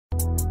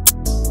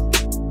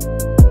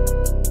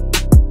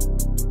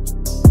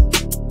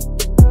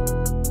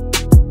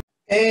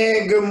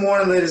And good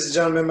morning, ladies and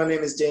gentlemen. My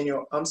name is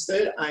Daniel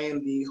Umstead. I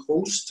am the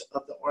host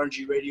of the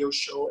RNG Radio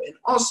Show and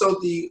also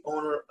the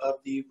owner of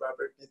the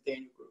Robert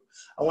Nathaniel Group.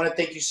 I want to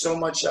thank you so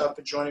much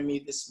for joining me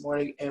this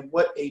morning. And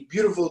what a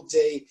beautiful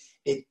day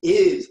it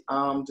is,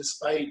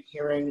 despite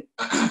hearing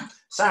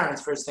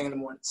sirens first thing in the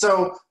morning.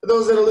 So for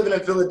those that are living in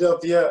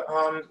Philadelphia,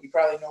 you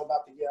probably know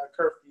about the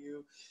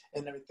curfew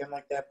and everything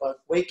like that.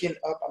 But waking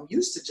up, I'm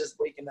used to just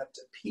waking up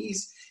to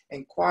peace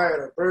and quiet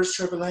or birds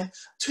chirping,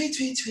 tweet,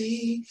 tweet,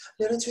 tweet,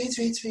 little tweet,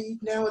 tweet,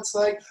 tweet. Now it's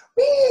like,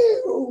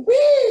 wee,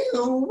 wee,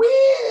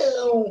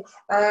 wee.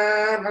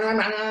 And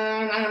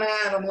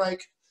I'm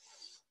like,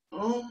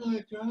 oh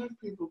my God,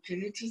 people,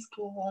 can you just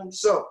go home?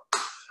 So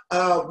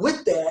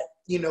with that,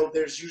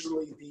 there's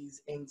usually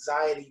these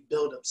anxiety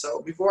buildup.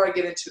 So before I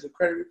get into the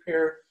credit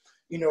repair,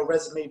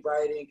 resume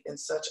writing and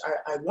such,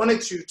 I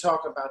wanted to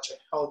talk about your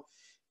health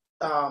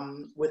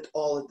with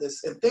all of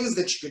this and things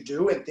that you could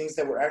do and things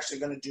that we're actually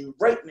going to do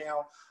right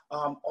now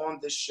on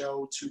this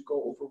show to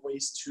go over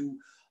ways to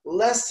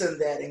lessen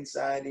that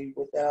anxiety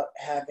without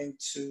having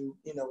to,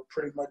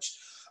 pretty much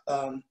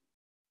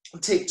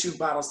take 2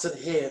 bottles to the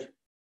head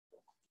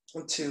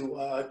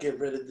to get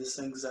rid of this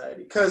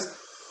anxiety. Because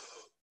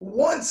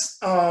once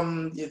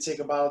you take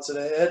a bottle to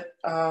the head,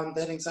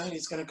 that anxiety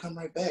is going to come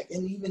right back,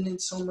 and even in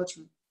so much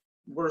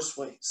worse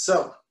ways.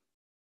 So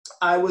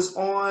I was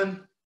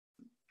on,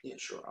 yeah,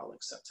 sure, I'll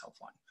accept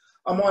Healthline.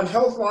 I'm on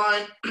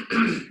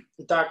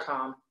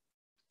healthline.com,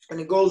 and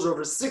it goes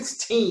over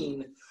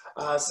 16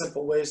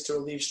 simple ways to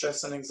relieve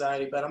stress and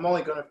anxiety, but I'm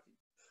only going to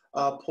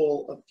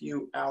pull a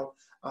few out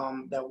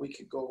that we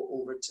could go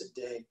over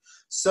today.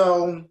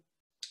 So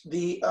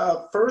the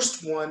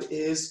first one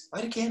is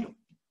light a candle.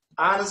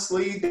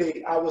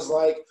 Honestly, I was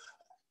like,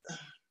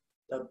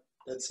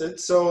 that's it.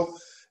 So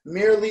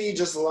merely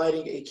just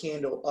lighting a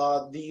candle.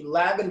 The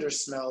lavender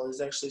smell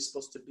is actually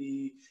supposed to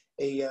be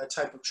a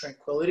type of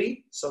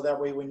tranquility. So that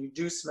way when you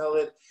do smell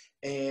it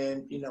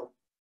and,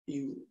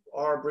 you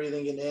are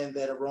breathing it in,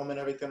 that aroma and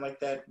everything like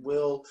that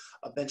will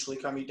eventually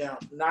calm you down.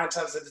 9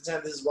 times out of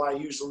 10, this is why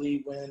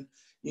usually when,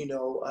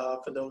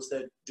 for those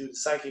that do the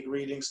psychic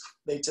readings,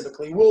 they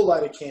typically will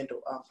light a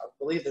candle. I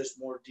believe there's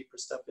more deeper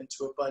stuff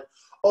into it, but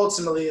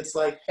ultimately it's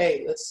like,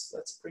 hey, let's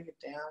bring it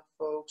down,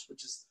 folks. We're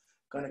just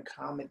going to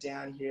calm it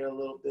down here a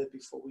little bit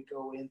before we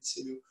go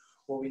into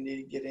what we need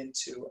to get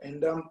into.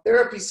 And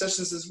therapy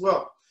sessions as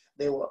well,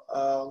 they will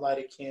light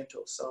a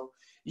candle. So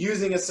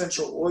using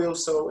essential oil.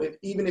 So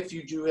even if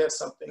you do have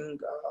something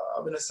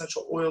of an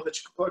essential oil that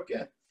you can plug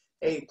in,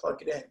 hey,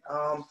 plug it in.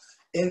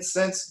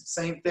 Incense,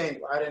 same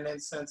thing. Light an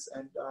incense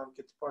and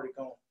get the party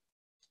going.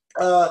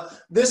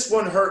 This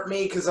one hurt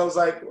me because I was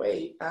like,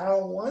 wait, I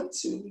don't want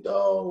to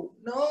though.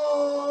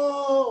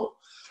 No.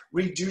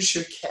 Reduce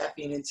your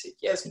caffeine intake.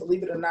 Yes,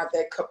 believe it or not,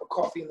 that cup of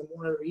coffee in the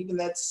morning or even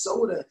that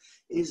soda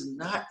is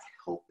not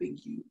helping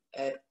you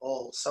at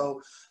all.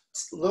 So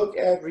look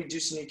at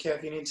reducing your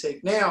caffeine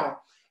intake.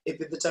 Now, if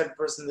you're the type of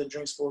person that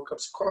drinks 4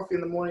 cups of coffee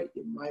in the morning,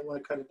 you might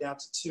want to cut it down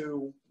to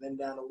 2, then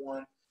down to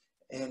 1,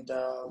 and,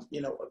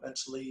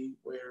 eventually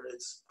where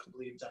it's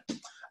completely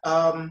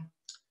done.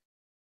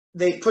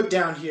 They put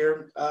down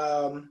here,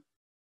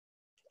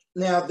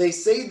 now they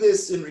say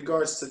this in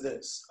regards to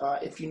this.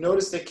 If you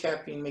notice that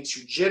caffeine makes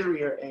you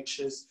jittery or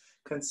anxious,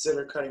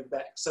 consider cutting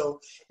back.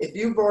 So if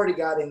you've already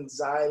got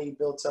anxiety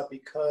built up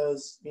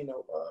because,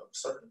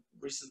 certain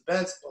recent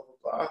events, blah,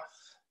 blah, blah,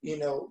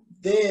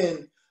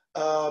 then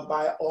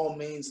by all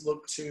means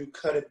look to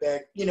cut it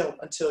back,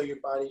 until your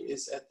body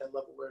is at that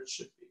level where it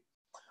should be.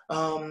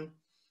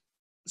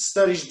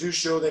 Studies do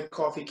show that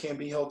coffee can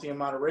be healthy in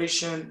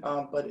moderation,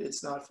 but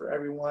it's not for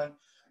everyone.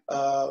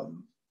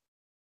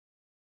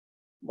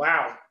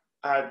 Wow,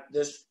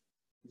 this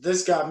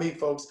got me,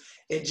 folks.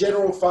 In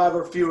general, 5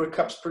 or fewer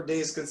cups per day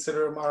is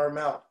considered a moderate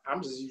amount.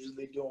 I'm just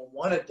usually doing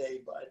 1 a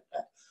day, but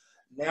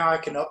now I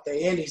can up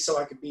the ante so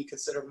I can be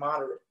considered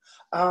moderate.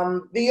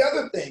 The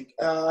other thing,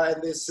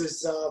 and this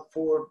is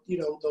for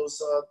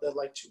those that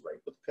like to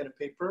write with pen and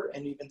paper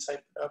and even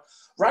type it up,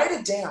 write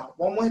it down.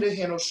 One way to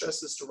handle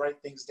stress is to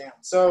write things down.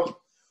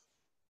 So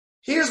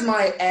here's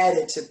my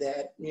added to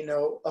that.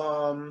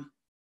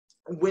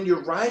 When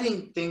you're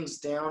writing things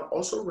down,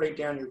 also write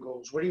down your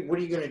goals. What are you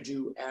going to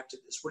do after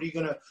this? What are you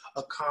going to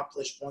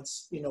accomplish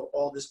once,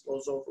 all this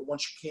blows over,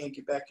 once you can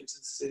get back into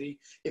the city,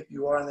 if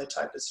you are in that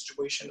type of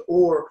situation,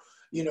 or,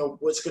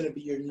 what's going to be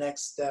your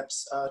next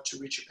steps to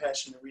reach your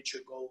passion and reach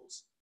your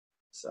goals.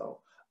 So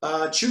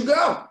chew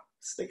gum.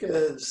 Stick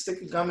a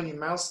gum in your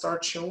mouth,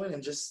 start chewing,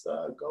 and just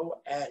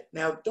go at it.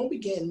 Now, don't be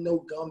getting no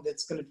gum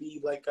that's going to be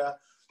like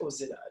what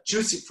was it?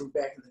 Juicy Fruit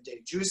back in the day.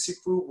 Juicy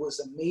Fruit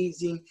was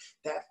amazing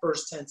that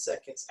first 10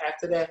 seconds.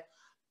 After that,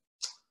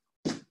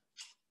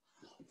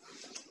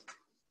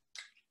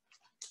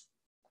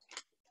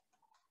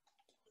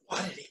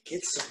 why did it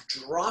get so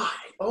dry?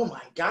 Oh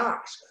my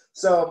gosh.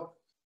 So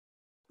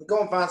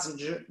go and find some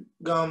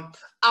gum.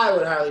 I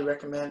would highly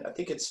recommend. I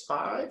think it's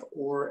 5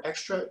 or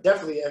extra.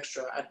 Definitely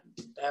extra.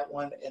 That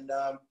one. And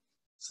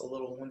it's a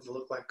little ones that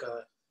look like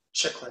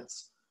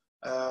chiclets.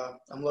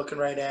 I'm looking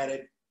right at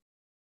it.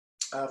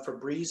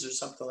 Febreze or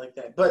something like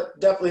that. But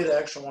definitely the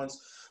extra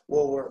ones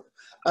will work.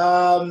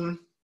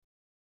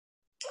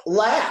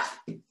 Laugh.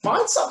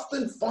 Find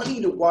something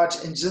funny to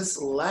watch and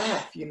just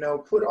laugh. You know,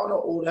 put on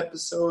an old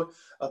episode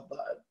of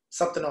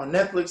something on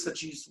Netflix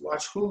that you used to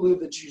watch, Hulu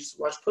that you used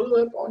to watch. Put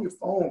it up on your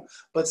phone,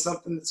 but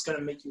something that's going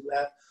to make you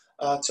laugh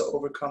to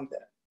overcome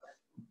that.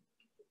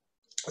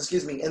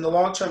 Excuse me. In the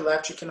long term,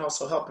 laughter can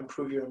also help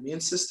improve your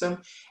immune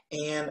system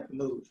and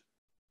mood.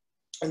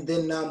 And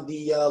then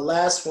the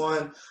last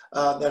one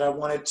that I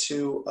wanted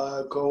to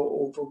go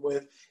over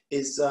with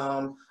is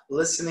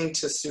listening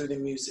to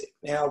soothing music.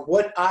 Now,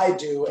 what I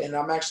do, and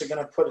I'm actually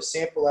going to put a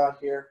sample out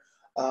here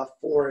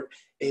for it,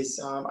 is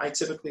I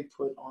typically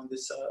put on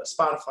this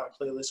Spotify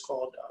playlist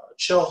called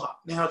Chill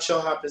Hop. Now,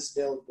 Chill Hop is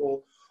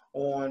available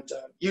on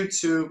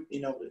YouTube.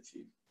 You know, if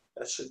you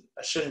I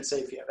shouldn't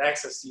say if you have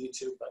access to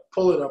YouTube, but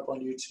pull it up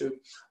on YouTube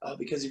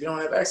because if you don't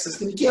have access,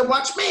 then you can't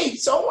watch me.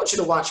 So I want you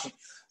to watch me.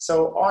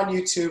 So on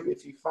YouTube,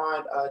 if you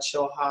find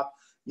Chill Hop,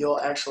 you'll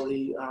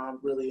actually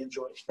really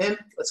enjoy it. And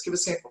let's give a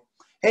sample.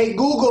 Hey,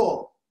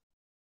 Google,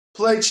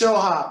 play Chill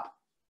Hop.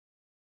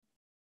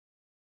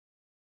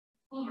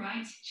 All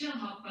right, Chill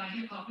Hop by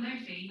Hip Hop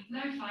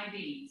Lo-Fi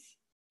Beats.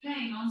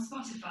 Playing on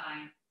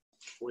Spotify.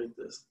 Wait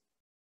this.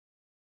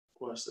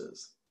 Watch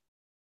this.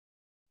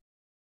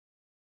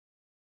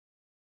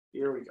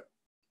 Here we go.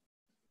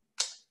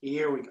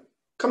 Here we go.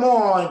 Come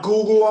on,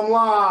 Google, I'm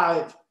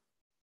live.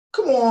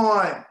 Come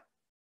on.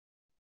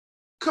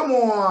 Come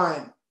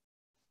on.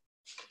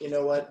 You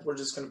know what? We're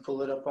just going to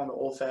pull it up on the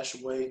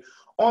old-fashioned way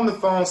on the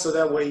phone so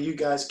that way you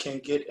guys can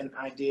get an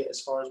idea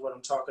as far as what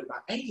I'm talking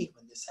about. I hate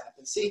when this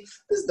happens. See,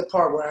 this is the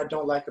part where I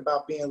don't like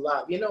about being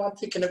live. You know, I'm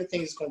thinking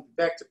everything is going to be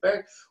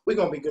back-to-back. We're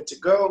going to be good to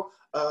go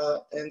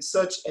and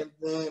such, and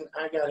then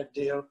I got to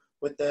deal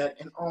with that,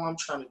 and all I'm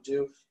trying to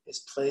do is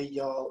play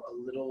y'all a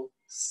little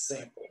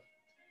sample.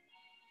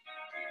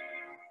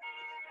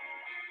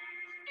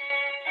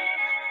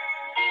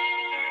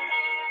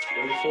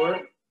 Ready for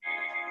it?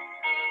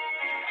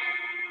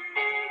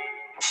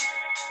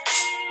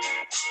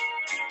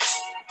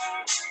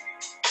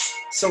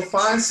 So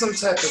find some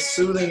type of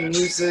soothing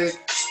music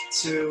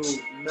to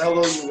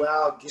mellow you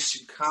out, get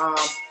you calm,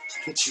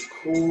 get you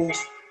cool,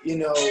 you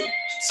know,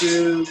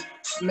 to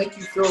make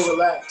you feel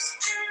relaxed.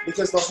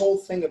 Because the whole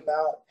thing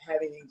about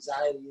having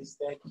anxiety is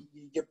that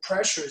your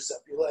pressure is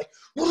up. You're like,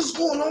 what is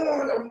going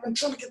on? I'm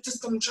trying to get this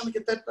done. I'm trying to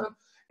get that done.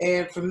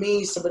 And for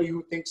me, somebody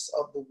who thinks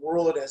of the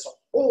world as a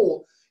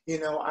whole, you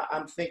know,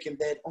 I'm thinking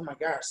that, oh my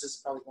gosh, this is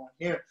probably going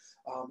here.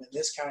 In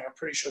this county, I'm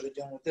pretty sure they're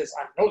dealing with this.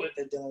 I know that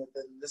they're dealing with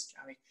it in this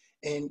county.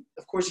 And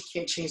of course, you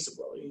can't change the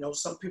world. You know,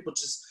 some people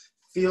just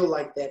feel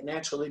like that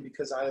naturally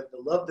because I have the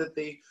love that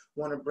they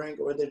want to bring,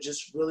 or they're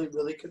just really,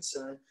 really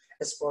concerned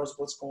as far as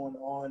what's going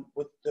on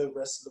with the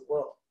rest of the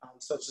world,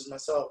 such as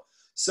myself.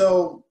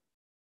 So,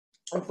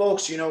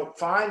 folks, you know,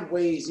 find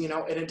ways, you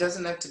know, and it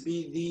doesn't have to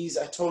be these.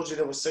 I told you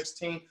there was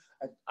 16.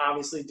 I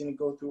obviously didn't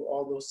go through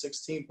all those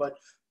 16, but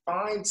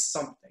find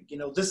something. You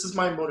know, this is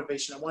my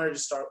motivation. I wanted to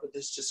start with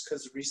this just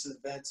because of recent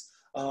events,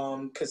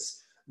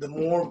 because the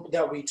more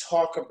that we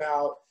talk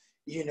about,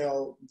 you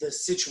know, the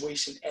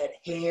situation at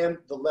hand,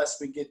 the less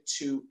we get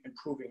to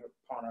improving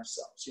upon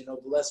ourselves. You know,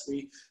 the less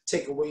we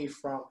take away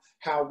from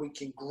how we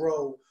can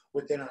grow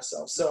within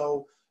ourselves.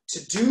 So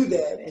to do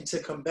that and to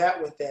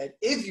combat with that,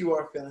 if you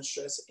are feeling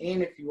stressed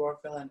and if you are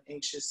feeling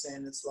anxious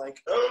and it's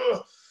like,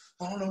 ugh,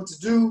 I don't know what to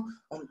do,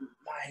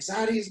 my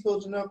anxiety is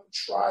building up,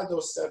 try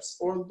those steps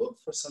or look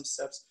for some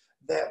steps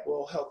that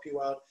will help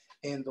you out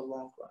in the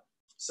long run.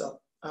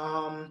 So,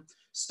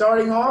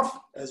 starting off,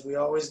 as we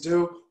always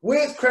do,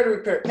 with credit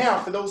repair. Now,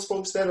 for those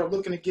folks that are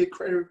looking to get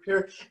credit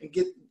repair and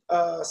get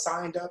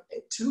signed up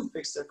to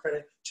fix their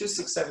credit,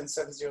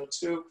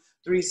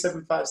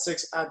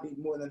 267-702-3756, I'd be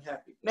more than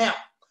happy. Now,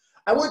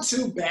 I went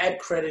to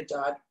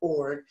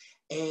badcredit.org,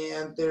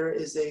 and there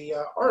is a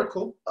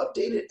article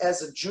updated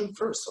as of June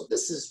 1st. So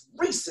this is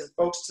recent,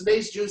 folks.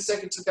 Today's June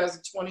 2nd,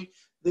 2020.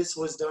 This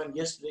was done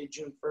yesterday,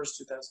 June 1st,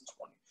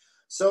 2020.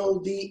 So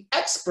the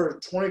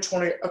expert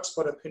 2020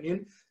 expert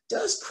opinion,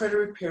 does credit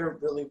repair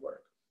really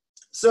work?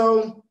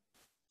 So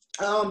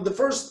the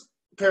first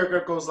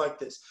paragraph goes like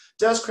this.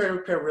 Does credit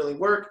repair really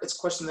work? It's a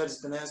question that has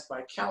been asked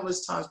by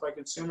countless times by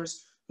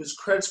consumers whose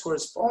credit score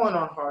has fallen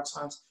on hard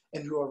times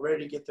and who are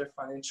ready to get their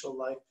financial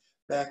life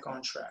back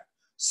on track.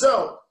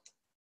 So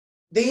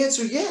they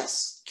answer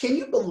yes. Can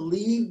you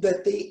believe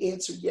that they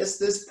answered yes?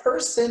 This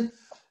person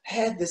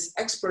had this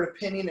expert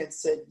opinion and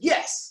said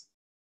yes,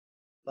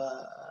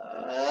 but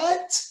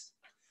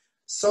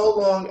so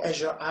long as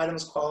your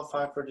items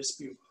qualify for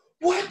dispute.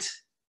 What?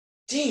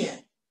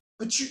 Dan,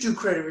 but you do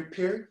credit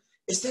repair.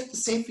 Is that the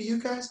same for you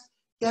guys?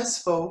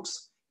 Yes,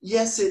 folks.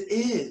 Yes, it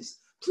is.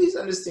 Please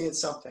understand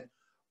something.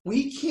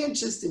 We can't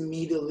just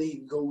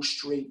immediately go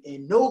straight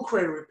in. No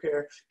credit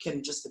repair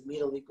can just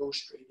immediately go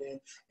straight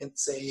in and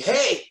say,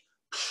 hey,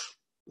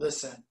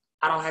 listen,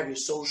 I don't have your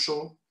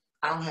social.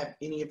 I don't have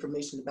any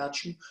information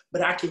about you,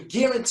 but I can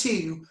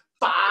guarantee you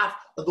 5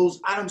 of those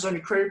items on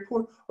your credit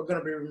report are going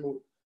to be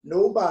removed.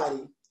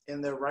 Nobody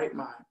in their right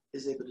mind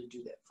is able to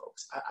do that,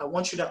 folks. I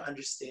want you to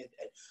understand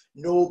that.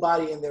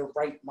 Nobody in their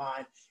right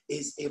mind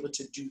is able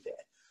to do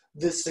that.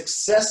 The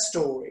success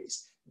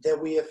stories that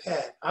we have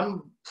had,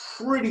 I'm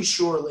pretty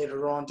sure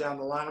later on down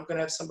the line, I'm going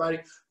to have somebody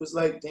who's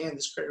like, damn,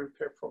 this credit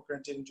repair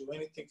program didn't do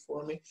anything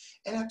for me,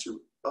 and have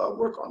to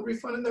work on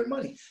refunding their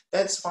money.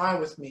 That's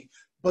fine with me.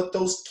 But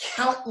those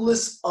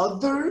countless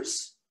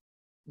others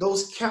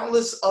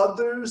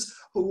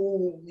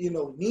who, you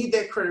know, need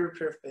that credit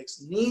repair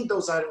fix, need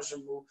those items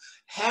removed,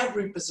 have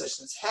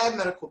repossessions, have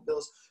medical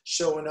bills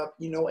showing up,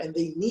 you know, and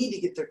they need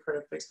to get their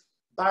credit fixed,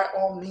 by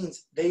all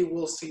means, they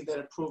will see that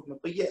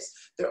improvement. But yes,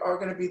 there are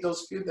going to be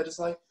those few that is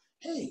like,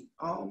 hey,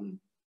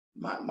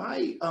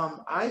 my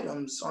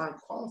items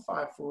aren't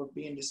qualified for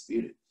being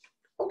disputed.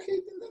 Okay,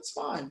 then that's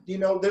fine. You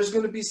know, there's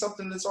going to be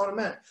something that's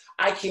automatic.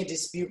 I can't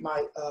dispute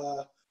my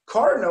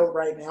car note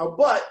right now,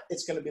 but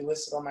it's going to be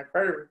listed on my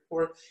credit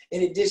report.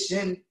 In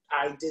addition,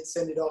 I did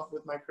send it off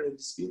with my credit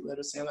dispute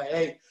letter saying like,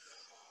 hey,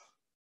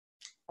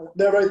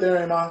 that right there,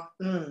 Emma,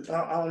 I don't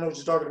know what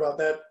you're talking about.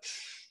 That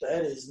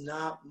is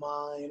not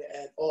mine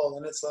at all.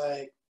 And it's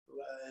like,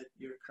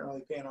 you're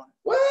currently paying on it.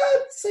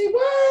 What? Say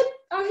what?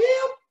 I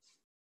am?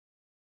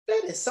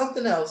 That is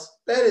something else.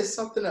 That is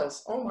something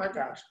else. Oh my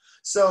gosh.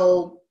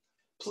 So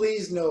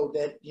please know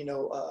that, you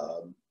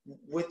know,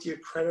 with your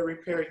credit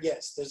repair,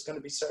 yes, there's going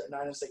to be certain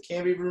items that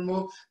can be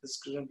removed. There's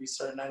going to be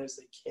certain items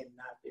that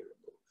cannot be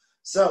removed.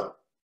 So,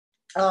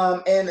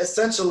 and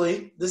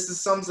essentially,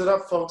 sums it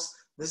up, folks.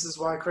 This is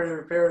why credit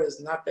repair is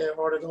not that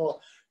hard at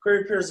all.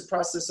 Credit repair is a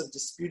process of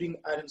disputing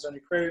items on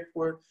your credit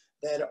report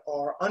that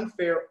are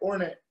unfair or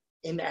an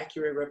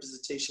inaccurate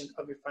representation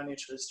of your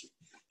financial history.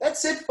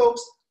 That's it,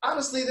 folks.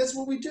 Honestly, that's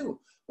what we do.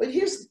 But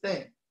here's the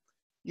thing.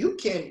 You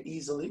can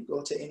easily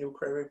go to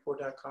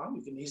annualcreditreport.com.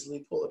 You can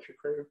easily pull up your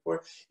credit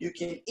report. You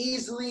can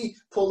easily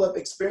pull up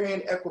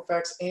Experian,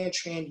 Equifax, and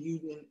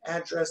TransUnion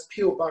address,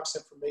 PO box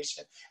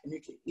information, and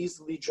you can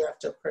easily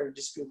draft up credit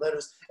dispute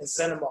letters and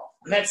send them off.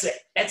 And that's it.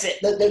 That's it.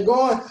 They're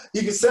gone.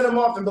 You can send them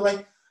off and be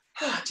like,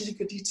 I did a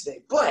good deed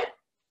today. But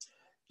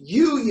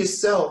you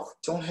yourself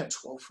don't have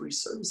 12 free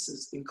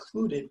services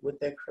included with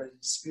that credit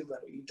dispute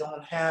letter. You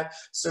don't have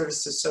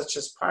services such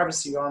as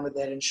Privacy Armor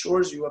that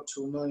insures you up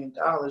to $1 million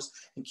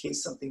in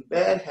case something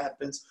bad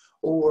happens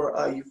or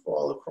you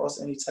fall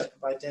across any type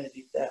of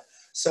identity theft.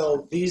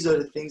 So these are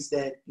the things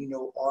that, you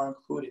know, are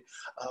included.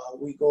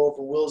 We go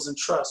over wills and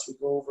trusts. We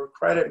go over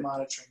credit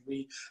monitoring.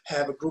 We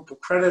have a group of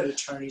credit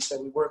attorneys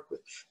that we work with.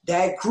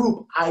 That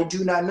group, I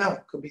do not know.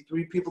 Could be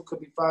 3 people,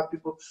 could be 5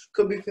 people,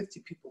 could be 50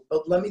 people.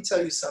 But let me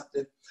tell you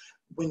something.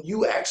 When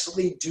you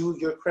actually do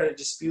your credit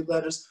dispute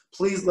letters,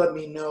 please let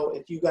me know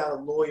if you got a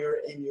lawyer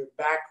in your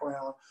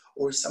background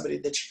or somebody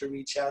that you can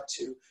reach out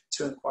to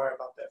inquire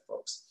about that,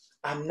 folks.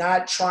 I'm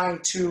not trying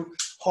to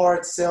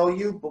hard sell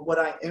you, but what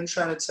I am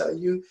trying to tell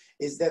you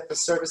is that the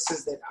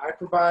services that I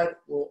provide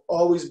will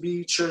always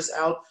be churns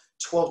out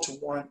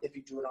 12-1 if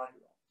you do it on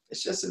your own.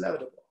 It's just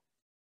inevitable.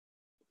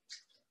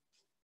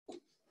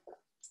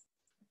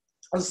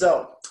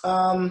 So,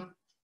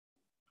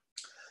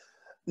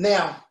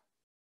 now,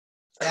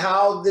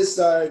 how this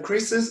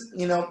increases,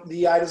 you know,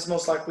 the items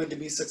most likely to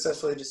be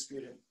successfully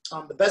disputed.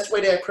 The best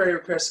way to have credit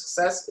repair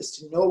success is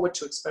to know what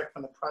to expect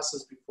from the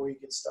process before you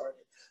get started.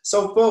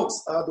 So,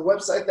 folks, the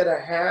website that I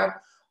have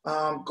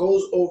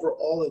goes over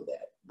all of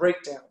that,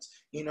 breakdowns.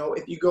 You know,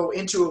 if you go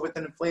into it with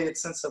an inflated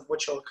sense of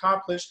what you'll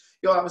accomplish,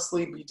 you'll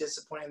obviously be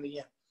disappointed in the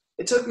end.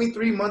 It took me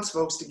 3 months,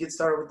 folks, to get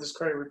started with this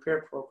credit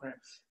repair program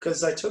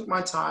because I took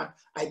my time,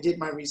 I did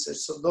my research.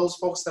 So those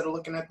folks that are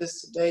looking at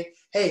this today,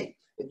 hey,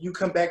 if you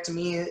come back to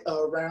me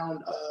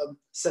around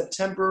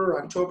September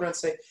or October and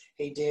say,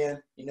 hey,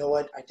 Dan, you know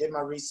what? I did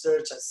my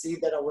research. I see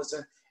that I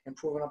wasn't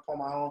improving upon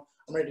my own.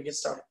 I'm ready to get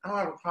started. I don't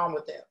have a problem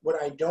with that.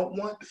 What I don't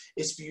want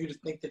is for you to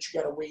think that you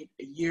got to wait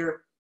a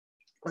year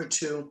or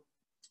 2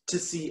 to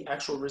see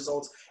actual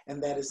results.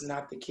 And that is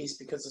not the case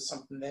because it's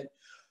something that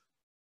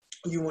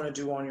you want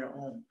to do on your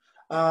own.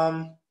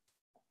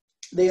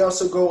 They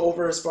also go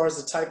over as far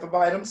as the type of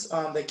items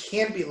that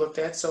can be looked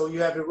at. So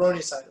you have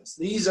erroneous items.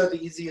 These are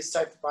the easiest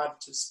type of item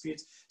to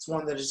dispute. It's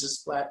one that is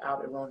just flat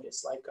out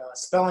erroneous, like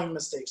spelling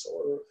mistakes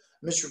or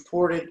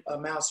misreported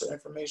amounts or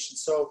information.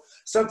 So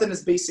something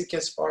as basic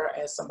as far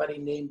as somebody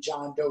named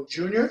John Doe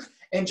Jr.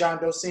 and John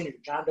Doe Sr.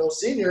 John Doe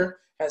Sr.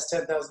 has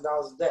 $10,000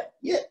 of debt.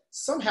 Yet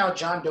somehow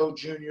John Doe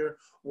Jr.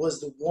 was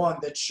the one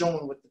that's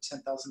shown with the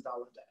 $10,000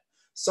 debt.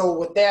 So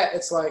with that,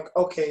 it's like,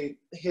 okay,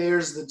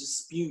 here's the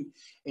dispute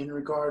in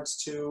regards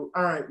to,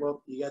 all right,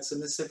 well, you got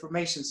some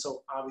misinformation,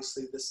 so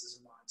obviously this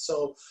is mine.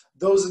 So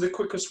those are the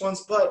quickest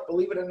ones, but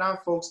believe it or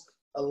not, folks,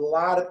 a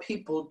lot of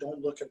people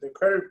don't look at their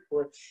credit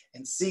report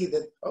and see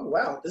that, oh,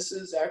 wow, this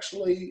is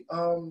actually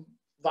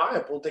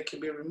viable that can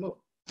be removed.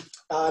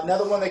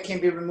 Another one that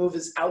can be removed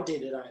is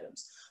outdated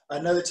items.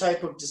 Another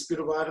type of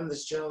disputable item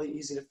that's generally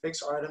easy to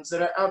fix are items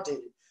that are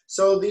outdated.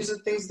 So these are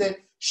things that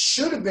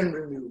should have been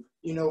removed,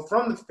 you know,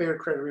 from the Fair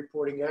Credit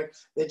Reporting Act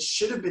that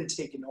should have been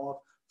taken off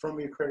from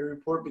your credit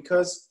report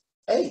because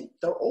hey,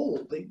 they're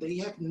old. They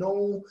have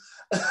no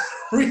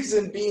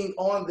reason being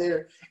on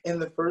there in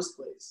the first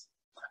place.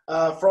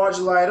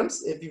 Fraudulent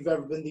items, if you've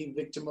ever been the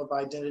victim of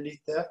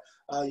identity theft,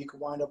 you can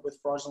wind up with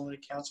fraudulent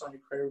accounts on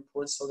your credit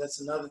reports. So that's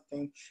another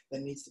thing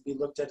that needs to be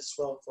looked at as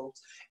well,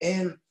 folks.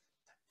 And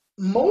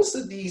most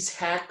of these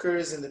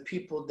hackers and the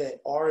people that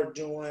are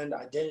doing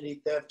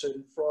identity theft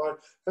and fraud,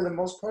 for the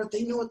most part,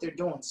 they know what they're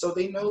doing. So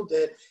they know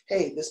that,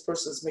 hey, this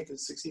person is making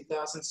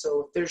 $60,000.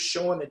 So if they're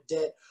showing a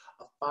debt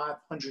of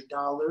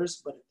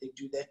 $500, but if they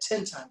do that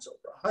 10 times over,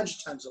 100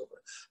 times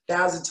over,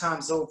 1,000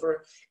 times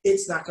over,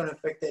 it's not going to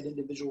affect that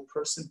individual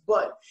person.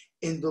 But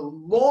in the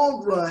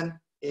long run,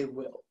 it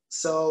will.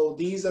 So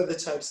these are the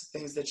types of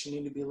things that you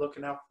need to be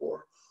looking out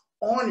for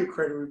on your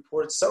credit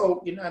report,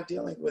 so you're not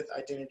dealing with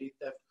identity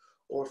theft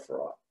or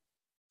fraud.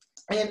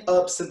 And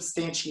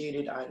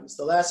unsubstantiated items.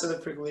 The last of the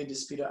frequently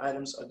disputed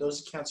items are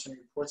those accounts and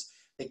reports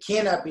that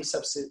cannot be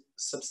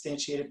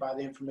substantiated by the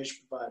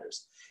information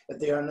providers. If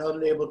they are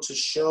not able to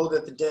show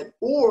that the debt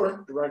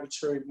or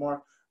derogatory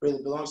mark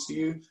really belongs to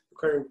you, the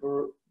credit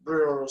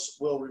bureaus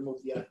will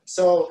remove the item.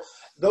 So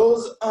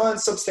those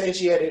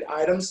unsubstantiated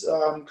items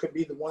could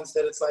be the ones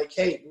that it's like,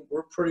 hey,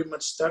 we're pretty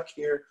much stuck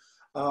here,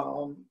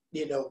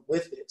 you know,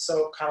 with it.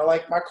 So kind of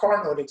like my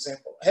car note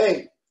example.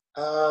 Hey,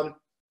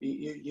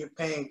 you're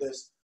paying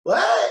this.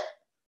 What?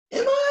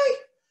 Am I?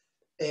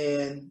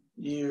 And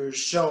you're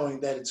showing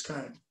that it's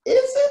current.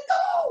 Is it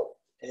though?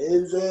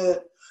 Is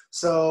it?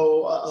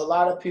 So a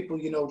lot of people,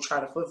 you know, try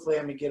to flip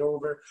flame and get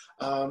over.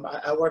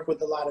 I work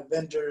with a lot of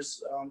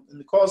vendors in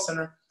the call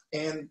center,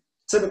 and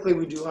typically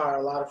we do hire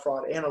a lot of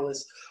fraud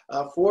analysts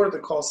for the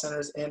call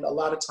centers, and a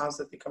lot of times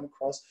that they come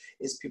across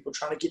is people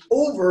trying to get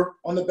over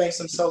on the banks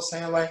themselves,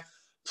 saying like,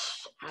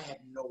 I have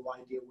no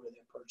idea where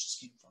that purchase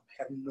came from.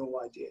 I have no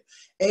idea.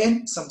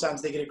 And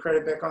sometimes they get a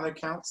credit back on their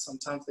account,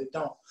 sometimes they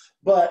don't.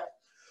 But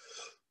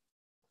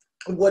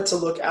what to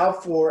look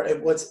out for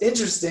and what's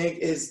interesting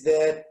is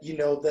that, you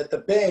know, that the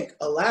bank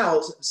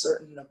allows a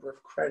certain number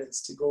of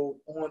credits to go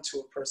onto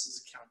a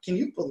person's account. Can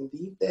you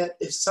believe that?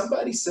 If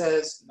somebody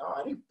says, no,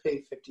 I didn't pay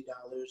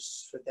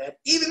 $50 for that,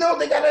 even though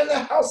they got it in the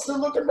house, they're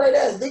looking right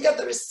at it. They got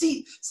the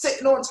receipt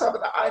sitting on top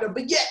of the item,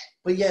 but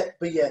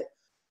yet,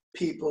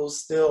 people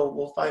still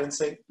will fight and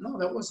say, no,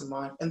 that wasn't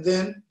mine. And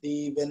then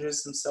the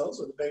vendors themselves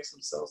or the banks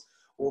themselves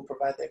will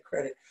provide that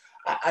credit.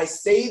 I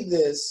say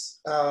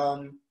this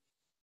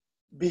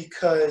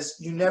because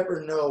you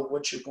never know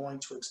what you're going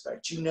to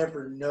expect. You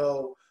never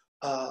know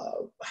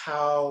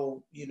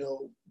how, you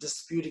know,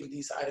 disputing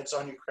these items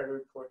on your credit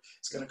report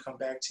is going to come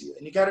back to you.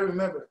 And you got to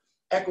remember,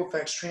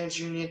 Equifax,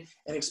 TransUnion,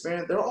 and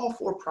Experian, they're all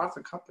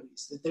for-profit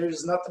companies.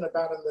 There's nothing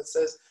about them that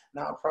says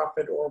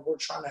nonprofit or we're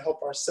trying to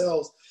help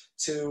ourselves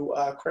to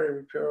credit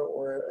repair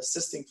or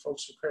assisting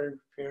folks with credit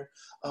repair.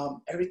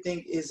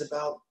 Everything is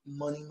about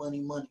money,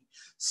 money, money.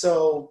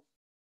 So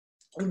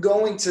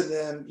going to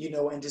them, you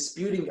know, and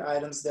disputing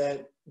items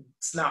that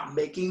it's not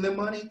making them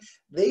money,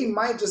 they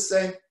might just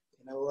say,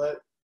 you know what,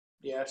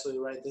 you're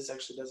absolutely right, this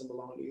actually doesn't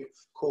belong to you.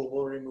 Cool,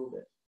 we'll remove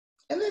it.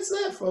 And that's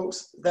that,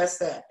 folks. That's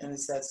that, and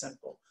it's that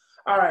simple.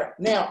 All right,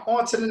 now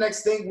on to the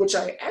next thing, which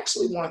I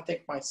actually want to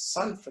thank my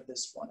son for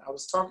this one. I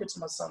was talking to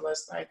my son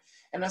last night,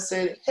 and I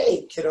said,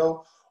 hey,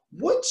 kiddo,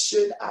 what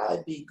should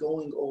I be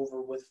going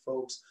over with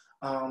folks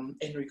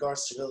in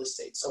regards to real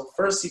estate? So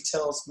first he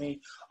tells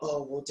me,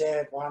 oh, well,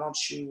 Dad, why don't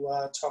you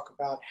talk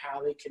about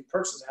how they can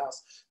purchase a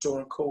house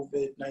during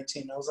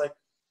COVID-19? I was like,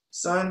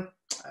 son,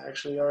 I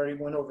actually already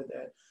went over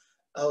that.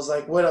 I was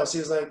like, what else? He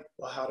was like,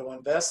 well, how to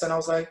invest? And I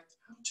was like,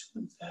 how to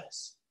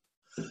invest?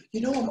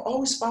 You know, I'm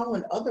always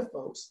following other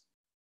folks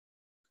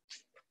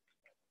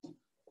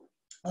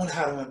on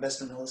how to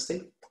invest in real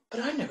estate, but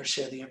I never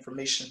share the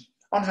information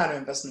on how to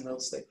invest in real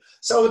estate.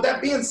 So with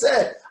that being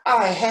said,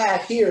 I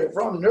have here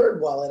from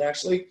NerdWallet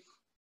actually,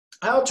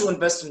 how to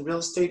invest in real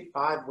estate,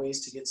 5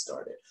 ways to get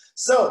started.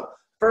 So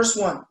first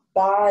one,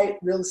 buy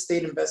real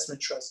estate investment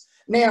trust.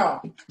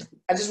 Now,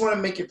 I just want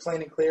to make it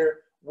plain and clear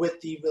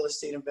with the real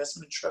estate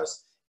investment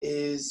trust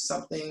is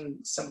something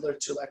similar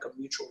to like a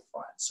mutual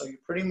fund. So you're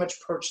pretty much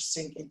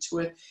purchasing into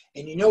it.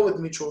 And you know with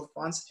mutual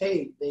funds,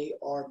 hey, they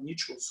are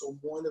mutual. So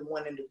more than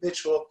one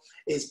individual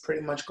is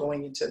pretty much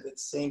going into the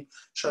same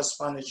trust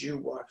fund as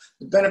you are.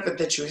 The benefit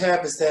that you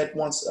have is that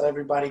once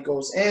everybody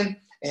goes in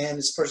and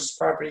is purchased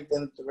property,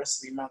 then the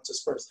rest of the amount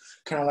dispersed.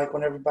 Kind of like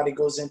when everybody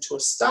goes into a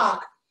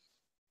stock,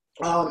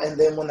 and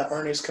then when the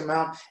earnings come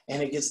out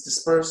and it gets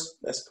dispersed,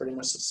 that's pretty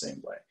much the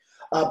same way.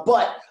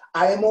 But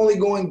I am only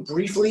going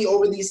briefly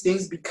over these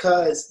things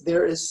because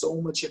there is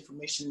so much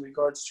information in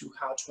regards to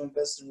how to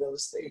invest in real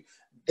estate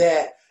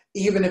that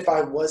even if I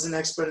was an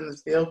expert in the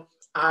field,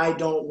 I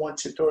don't want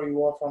to throw you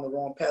off on the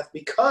wrong path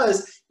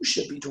because you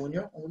should be doing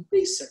your own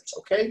research,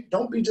 okay?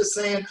 Don't be just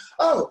saying,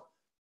 oh,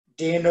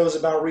 Dan knows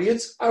about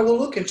REITs. I will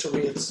look into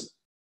REITs.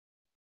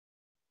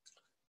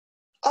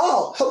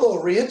 Oh, hello,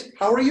 REIT.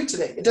 How are you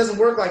today? It doesn't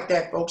work like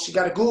that, folks. You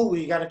got to Google.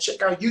 You got to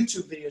check out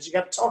YouTube videos. You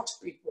got to talk to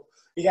people.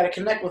 You got to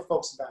connect with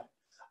folks about it.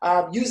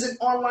 Use an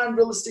online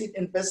real estate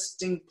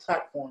investing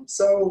platform.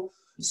 So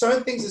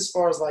certain things as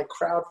far as like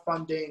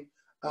crowdfunding,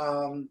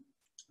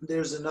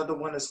 There's another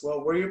one as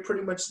well where you're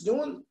pretty much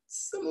doing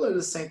similar to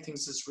the same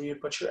things as REIA,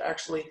 but you're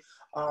actually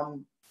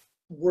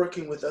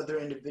working with other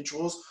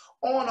individuals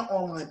on an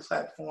online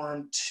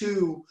platform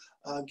to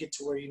get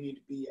to where you need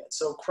to be at.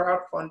 So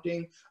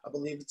crowdfunding, I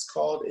believe it's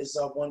called, is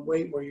one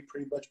way where you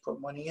pretty much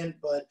put money in,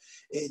 but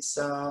it's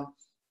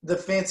the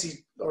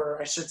fancy,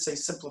 or I should say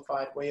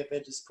simplified way of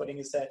it is putting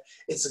is that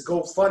it's a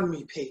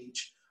GoFundMe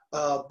page,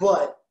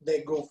 but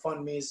that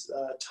GoFundMe is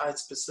tied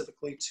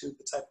specifically to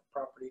the type of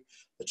property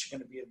that you're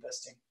going to be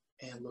investing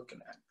and looking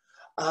at.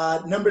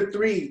 Number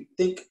 3,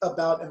 think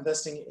about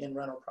investing in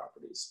rental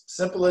properties.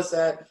 Simple as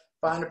that.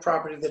 Find a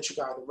property that you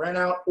can either rent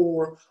out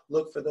or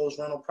look for those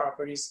rental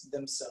properties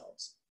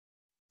themselves.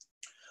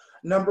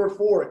 Number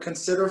 4,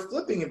 consider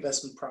flipping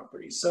investment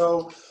properties.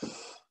 So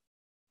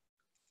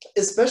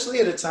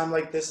especially at a time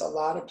like this, a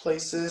lot of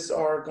places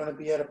are going to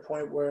be at a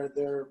point where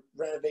their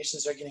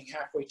renovations are getting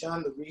halfway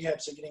done, the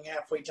rehabs are getting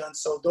halfway done.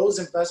 So those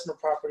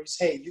investment properties,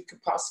 hey, you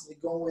could possibly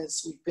go in,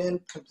 sweep in,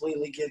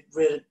 completely get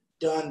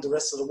done the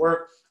rest of the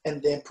work, and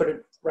then put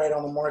it right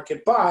on the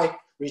market by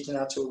reaching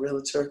out to a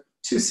realtor,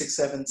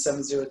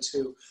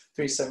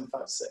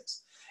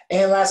 267-702-3756.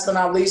 And last but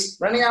not least,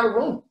 renting out a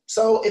room.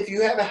 So if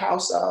you have a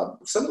house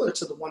similar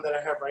to the one that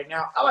I have right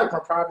now, I like my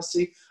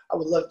privacy. I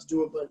would love to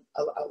do it, but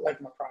I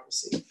like my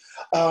privacy.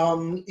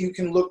 You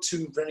can look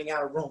to renting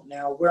out a room.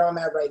 Now, where I'm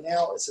at right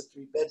now, it's a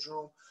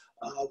 3-bedroom,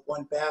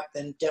 1 bath,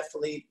 and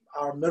definitely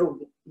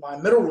my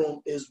middle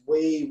room is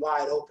way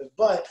wide open.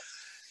 But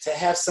to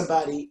have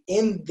somebody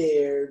in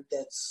there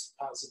that's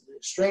possibly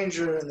a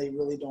stranger and they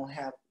really don't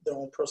have their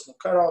own personal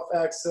cutoff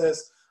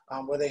access,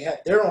 where they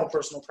have their own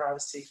personal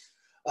privacy.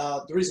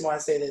 The reason why I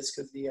say that is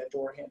because the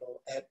door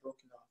handle had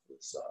broken off.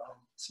 It's a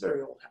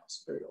very old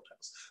house,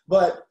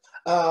 But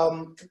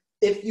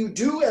if you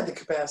do have the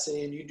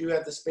capacity and you do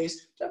have the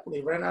space,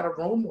 definitely rent out a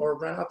room or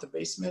rent out the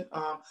basement.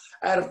 I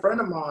had a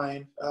friend of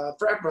mine,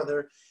 frat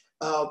brother,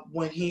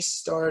 when he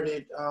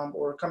started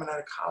or coming out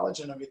of college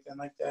and everything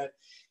like that,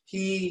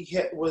 he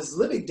was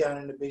living down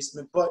in the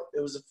basement, but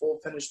it was a full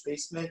finished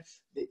basement.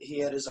 He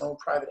had his own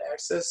private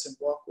access and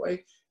walkway,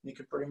 and he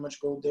could pretty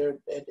much go there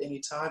at any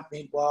time.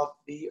 Meanwhile,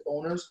 the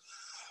owners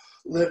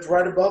lived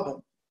right above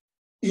him.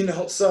 You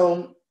know,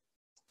 so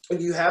if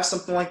you have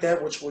something like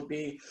that, which would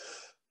be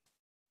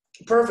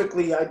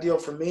perfectly ideal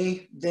for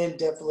me, then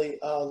definitely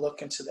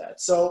look into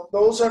that. So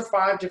those are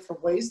 5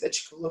 different ways that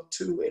you can look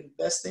to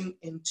investing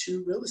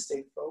into real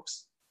estate,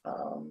 folks.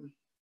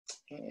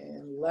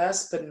 And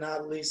last but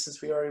not least,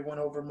 since we already went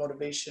over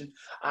motivation,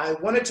 I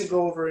wanted to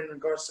go over in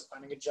regards to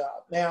finding a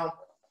job. Now,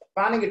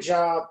 finding a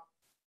job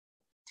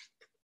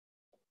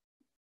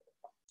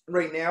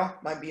right now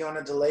might be on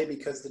a delay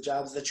because the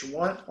jobs that you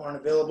want aren't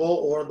available,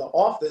 or the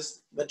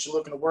office that you're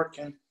looking to work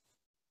in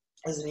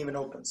isn't even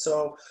open.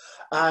 So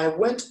I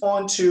went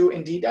on to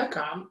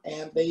Indeed.com,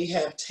 and they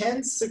have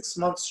 10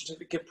 6-month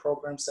certificate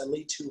programs that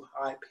lead to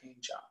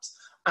high-paying jobs.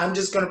 I'm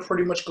just going to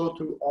pretty much go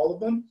through all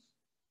of them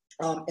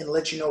and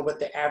let you know what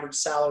the average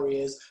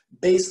salary is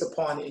based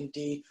upon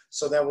Indeed,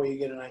 so that way you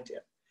get an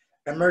idea.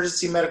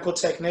 Emergency medical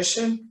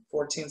technician,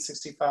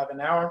 $14.65 an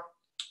hour.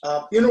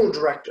 Funeral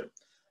director,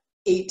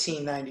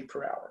 $18.90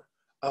 per hour.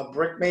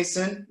 Brick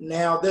mason.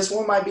 Now, this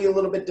one might be a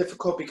little bit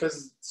difficult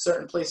because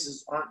certain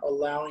places aren't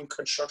allowing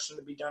construction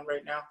to be done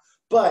right now.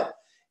 But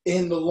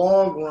in the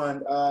long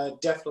run,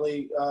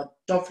 definitely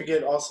don't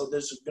forget also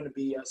there's going to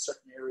be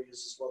certain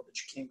areas as well that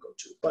you can go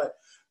to. But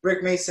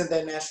brick mason,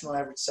 that national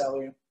average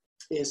salary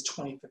is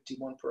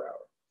 $20.51 per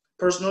hour.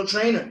 Personal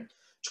trainer,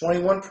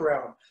 $21 per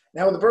hour.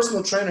 Now, with a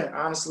personal trainer,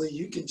 honestly,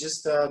 you can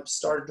just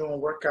start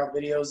doing workout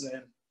videos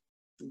and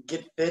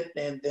get fit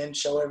and then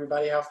show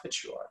everybody how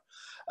fit you are.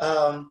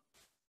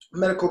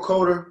 Medical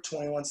coder,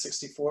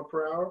 $21.64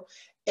 per hour.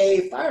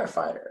 A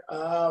firefighter,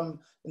 the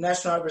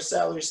national average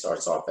salary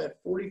starts off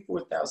at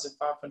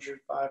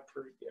 $44,505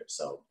 per year.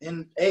 So,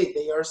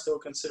 they are still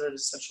considered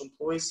essential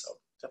employees, so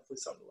definitely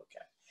something to look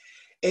at.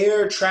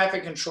 Air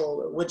traffic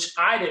controller, which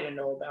I didn't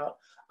know about,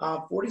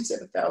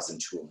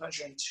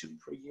 $47,202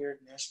 per year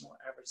national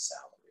average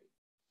salary.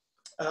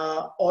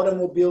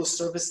 Automobile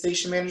service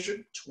station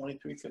manager,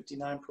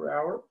 $23.59 per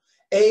hour.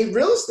 A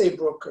real estate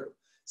broker,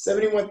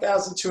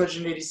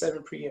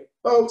 $71,287 per year.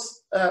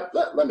 Folks,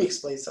 let me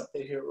explain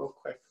something here real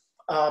quick.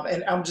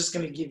 And I'm just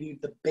going to give you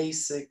the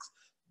basic.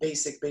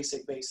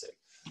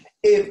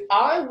 If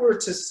I were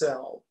to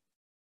sell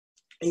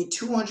a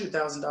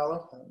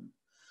 $200,000 home,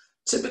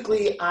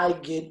 typically I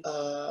get,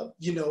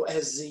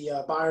 as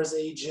the buyer's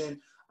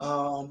agent,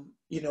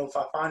 if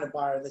I find a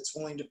buyer that's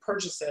willing to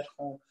purchase that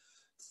home,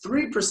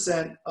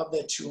 3% of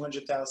that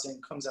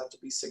 $200,000 comes out to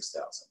be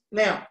 $6,000.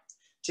 Now,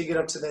 to get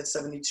up to that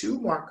 72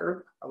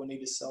 marker, I would need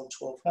to sell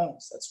 12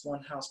 homes. That's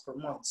 1 house per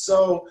month.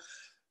 So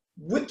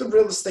with the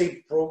real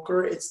estate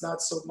broker, it's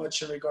not so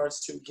much in regards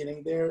to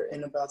getting there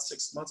in about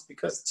 6 months,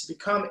 because to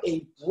become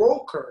a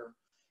broker,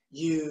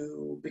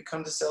 you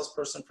become the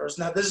salesperson first.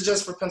 Now, this is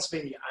just for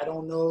Pennsylvania. I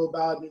don't know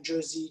about New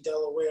Jersey,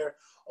 Delaware,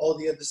 all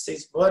the other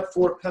states, but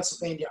for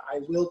Pennsylvania, I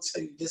will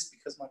tell you this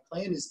because my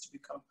plan is to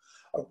become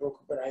a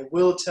broker, but I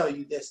will tell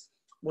you this.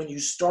 When you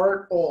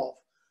start off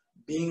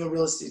being a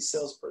real estate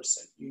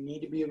salesperson. You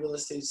need to be a real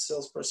estate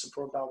salesperson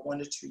for about 1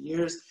 to 2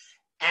 years.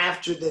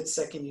 After that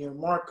second year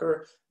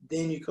marker,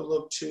 then you could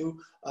look to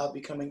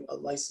becoming a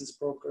licensed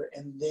broker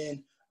and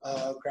then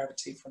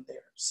gravitate from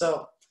there.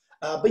 So,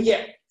 but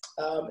yeah,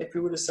 if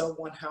you were to sell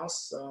one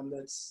house,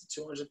 that's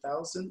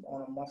 $200,000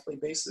 on a monthly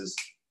basis,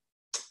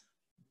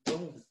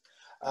 boom,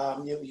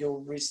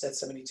 you'll reach that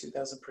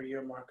 $72,000 per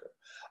year marker.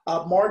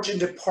 Margin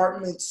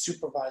department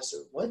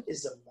supervisor. What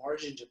is a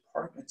margin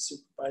department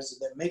supervisor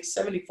that makes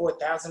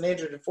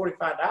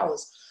 $74,845?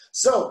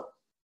 So,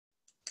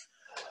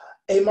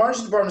 a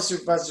margin department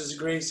supervisor is a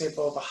great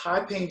example of a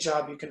high-paying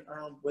job you can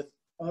earn with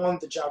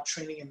on-the-job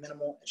training and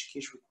minimal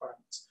education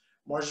requirements.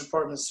 Margin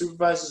department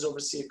supervisors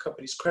oversee a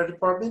company's credit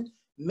department,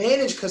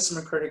 manage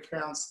customer credit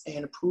accounts,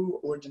 and approve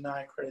or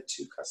deny credit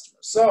to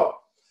customers. So,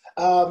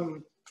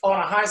 on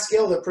a high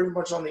scale, they're pretty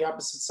much on the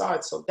opposite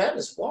side. So that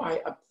is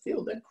why I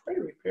feel that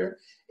credit repair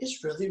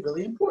is really,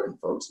 really important,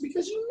 folks,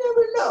 because you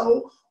never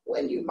know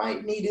when you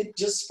might need it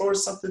just for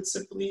something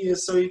simply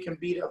as so you can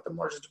beat up the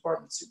margin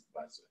department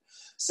supervisor.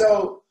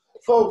 So,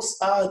 folks,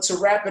 to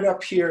wrap it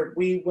up here,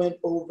 we went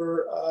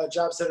over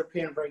jobs that are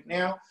paying right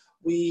now.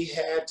 We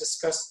had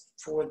discussed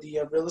for the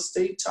real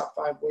estate, top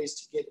 5 ways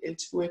to get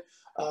into it.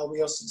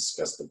 We also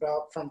discussed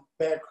about from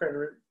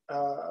badcredit.org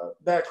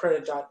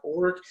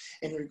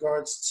in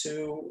regards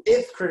to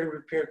if credit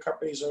repair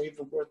companies are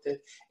even worth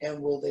it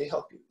and will they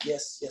help you?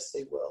 Yes, yes,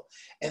 they will.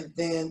 And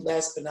then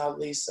last but not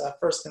least,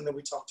 first thing that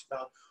we talked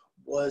about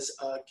was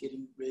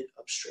getting rid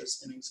of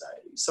stress and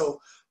anxiety. So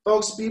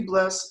folks, be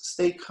blessed,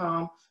 stay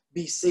calm,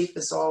 be safe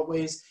as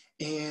always.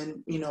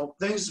 And, you know,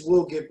 things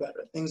will get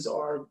better. Things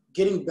are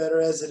getting better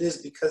as it is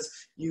because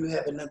you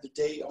have another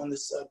day on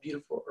this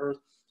beautiful earth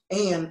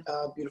and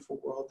beautiful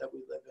world that we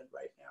live in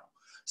right now.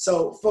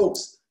 So,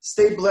 folks,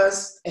 stay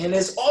blessed. And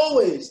as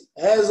always,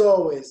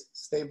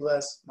 stay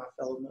blessed, my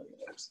fellow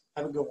millionaires.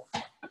 Have a good one.